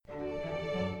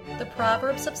The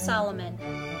Proverbs of Solomon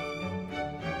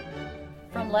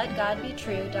from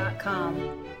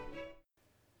LetGodBetrue.com.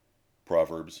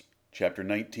 Proverbs chapter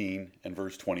 19 and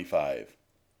verse 25.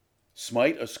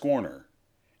 Smite a scorner,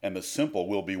 and the simple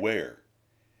will beware,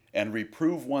 and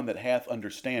reprove one that hath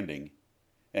understanding,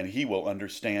 and he will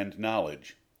understand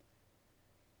knowledge.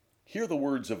 Hear the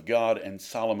words of God and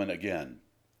Solomon again.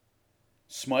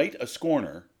 Smite a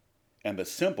scorner, and the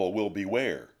simple will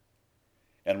beware,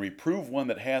 and reprove one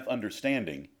that hath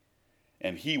understanding,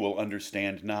 and he will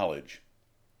understand knowledge.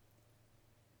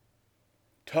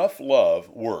 Tough love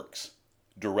works,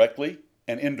 directly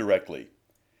and indirectly.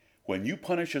 When you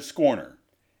punish a scorner,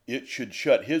 it should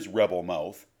shut his rebel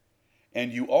mouth,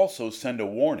 and you also send a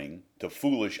warning to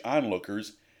foolish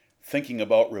onlookers thinking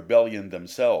about rebellion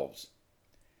themselves.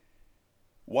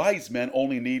 Wise men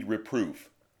only need reproof,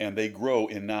 and they grow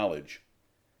in knowledge.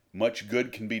 Much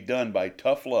good can be done by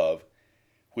tough love,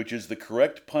 which is the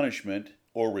correct punishment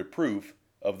or reproof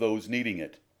of those needing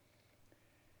it.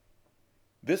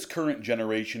 This current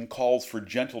generation calls for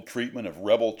gentle treatment of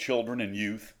rebel children and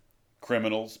youth,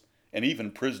 criminals, and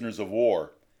even prisoners of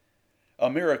war.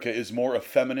 America is more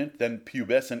effeminate than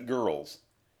pubescent girls.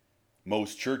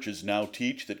 Most churches now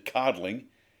teach that coddling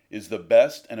is the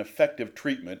best and effective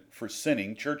treatment for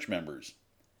sinning church members.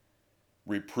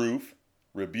 Reproof,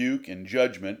 rebuke, and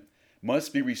judgment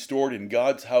must be restored in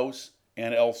God's house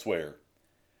and elsewhere.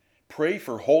 Pray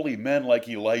for holy men like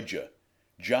Elijah,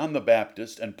 John the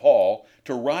Baptist, and Paul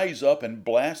to rise up and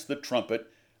blast the trumpet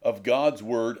of God's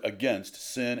word against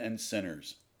sin and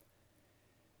sinners.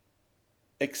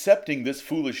 Accepting this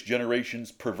foolish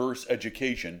generation's perverse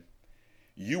education,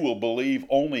 you will believe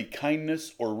only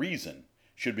kindness or reason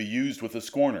should be used with a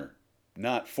scorner,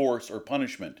 not force or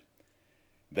punishment.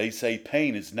 They say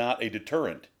pain is not a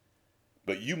deterrent,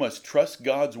 but you must trust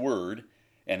God's word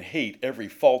and hate every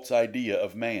false idea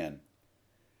of man.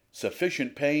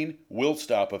 Sufficient pain will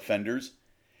stop offenders,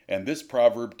 and this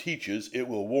proverb teaches it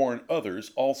will warn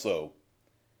others also.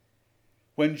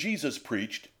 When Jesus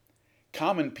preached,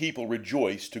 common people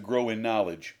rejoiced to grow in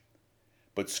knowledge,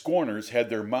 but scorners had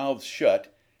their mouths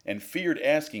shut and feared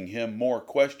asking him more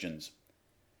questions.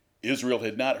 Israel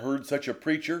had not heard such a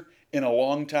preacher in a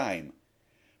long time,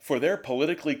 for their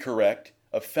politically correct,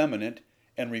 effeminate,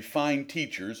 and refined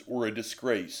teachers were a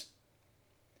disgrace.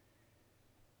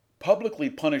 Publicly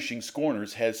punishing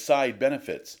scorners has side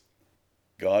benefits.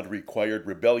 God required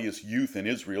rebellious youth in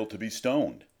Israel to be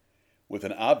stoned, with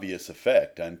an obvious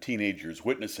effect on teenagers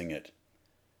witnessing it.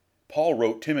 Paul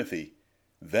wrote Timothy,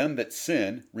 "Them that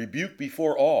sin rebuke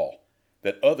before all,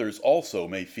 that others also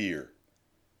may fear."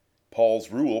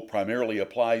 Paul's rule primarily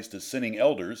applies to sinning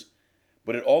elders,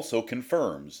 but it also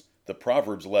confirms the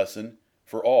Proverbs lesson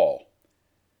for all.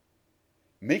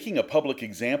 Making a public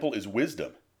example is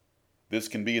wisdom. This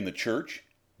can be in the church,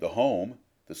 the home,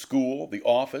 the school, the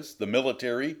office, the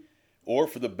military, or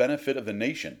for the benefit of the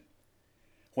nation.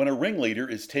 When a ringleader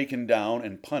is taken down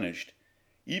and punished,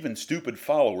 even stupid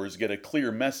followers get a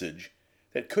clear message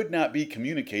that could not be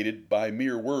communicated by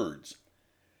mere words.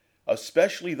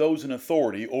 Especially those in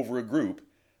authority over a group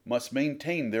must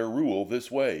maintain their rule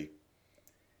this way.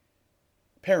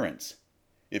 Parents,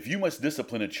 if you must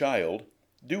discipline a child,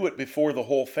 do it before the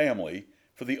whole family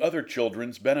for the other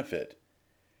children's benefit.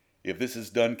 If this is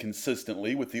done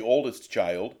consistently with the oldest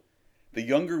child, the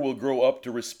younger will grow up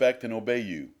to respect and obey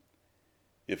you.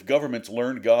 If governments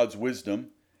learned God's wisdom,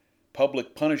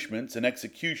 public punishments and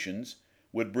executions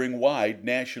would bring wide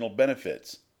national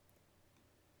benefits.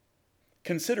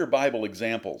 Consider Bible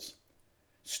examples.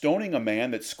 Stoning a man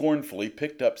that scornfully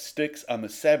picked up sticks on the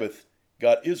Sabbath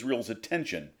got Israel's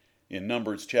attention in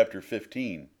Numbers chapter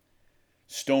 15.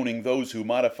 Stoning those who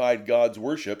modified God's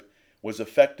worship was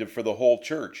effective for the whole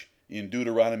church in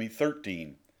Deuteronomy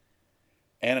 13.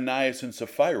 Ananias and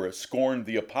Sapphira scorned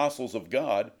the apostles of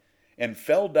God and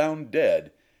fell down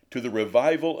dead to the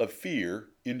revival of fear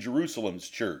in Jerusalem's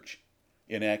church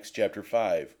in Acts chapter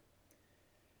 5.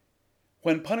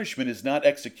 When punishment is not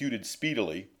executed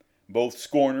speedily, both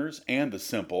scorners and the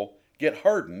simple get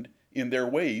hardened in their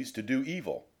ways to do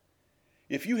evil.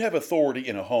 If you have authority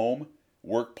in a home,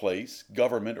 workplace,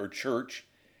 government, or church,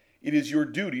 it is your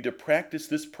duty to practice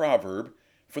this proverb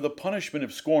for the punishment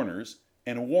of scorners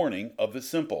and warning of the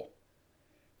simple.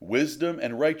 Wisdom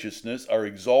and righteousness are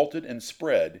exalted and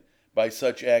spread by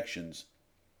such actions.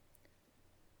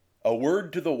 A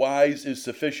word to the wise is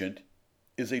sufficient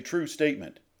is a true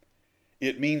statement.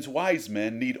 It means wise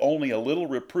men need only a little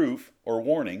reproof or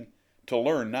warning to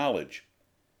learn knowledge.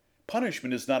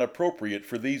 Punishment is not appropriate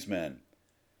for these men.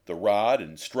 The rod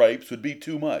and stripes would be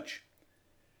too much.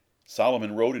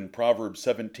 Solomon wrote in Proverbs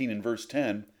 17 and verse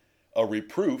 10, A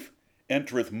reproof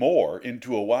entereth more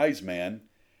into a wise man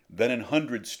than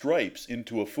 100 stripes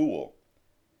into a fool.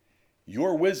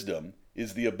 Your wisdom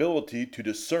is the ability to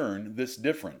discern this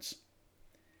difference.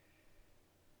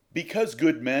 Because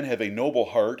good men have a noble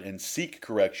heart and seek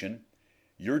correction,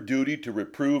 your duty to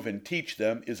reprove and teach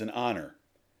them is an honor.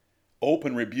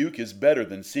 Open rebuke is better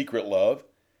than secret love,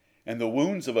 and the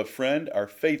wounds of a friend are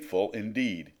faithful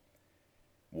indeed.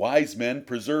 Wise men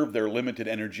preserve their limited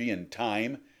energy and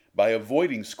time by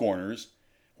avoiding scorners,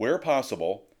 where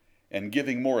possible, and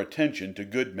giving more attention to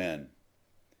good men.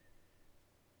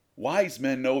 Wise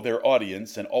men know their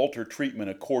audience and alter treatment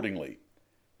accordingly.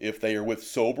 If they are with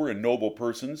sober and noble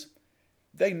persons,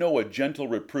 they know a gentle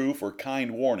reproof or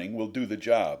kind warning will do the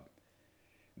job.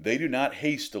 They do not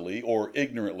hastily or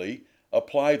ignorantly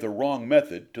apply the wrong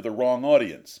method to the wrong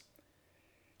audience.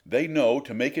 They know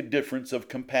to make a difference of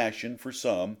compassion for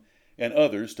some and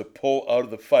others to pull out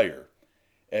of the fire,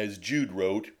 as Jude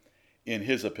wrote in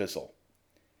his epistle.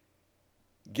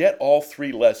 Get all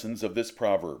 3 lessons of this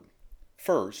proverb.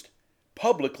 First,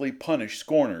 publicly punish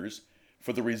scorners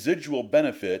for the residual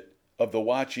benefit of the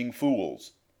watching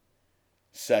fools.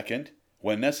 Second,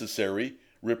 when necessary,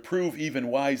 reprove even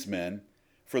wise men,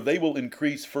 for they will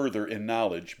increase further in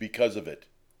knowledge because of it.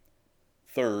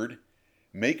 Third,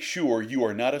 make sure you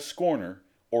are not a scorner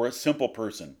or a simple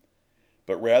person,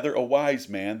 but rather a wise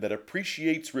man that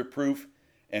appreciates reproof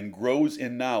and grows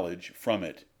in knowledge from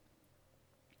it.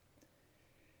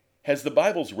 Has the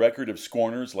Bible's record of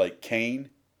scorners like Cain,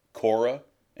 Korah,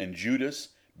 and Judas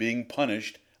being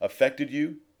punished affected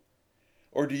you?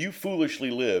 Or do you foolishly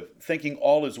live thinking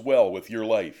all is well with your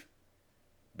life?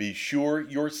 Be sure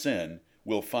your sin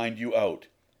will find you out.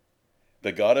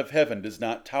 The God of heaven does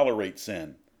not tolerate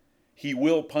sin. He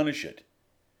will punish it.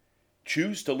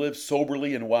 Choose to live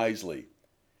soberly and wisely.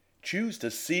 Choose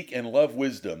to seek and love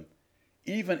wisdom,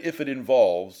 even if it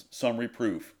involves some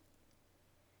reproof.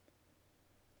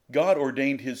 God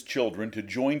ordained His children to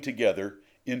join together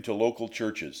into local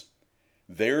churches.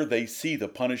 There they see the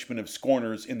punishment of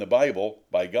scorners in the Bible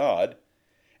by God,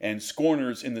 and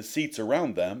scorners in the seats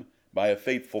around them by a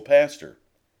faithful pastor.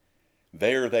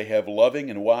 There they have loving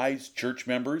and wise church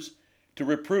members to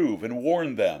reprove and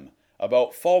warn them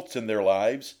about faults in their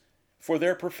lives for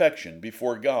their perfection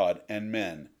before God and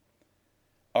men.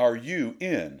 Are you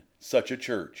in such a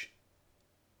church?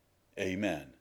 Amen.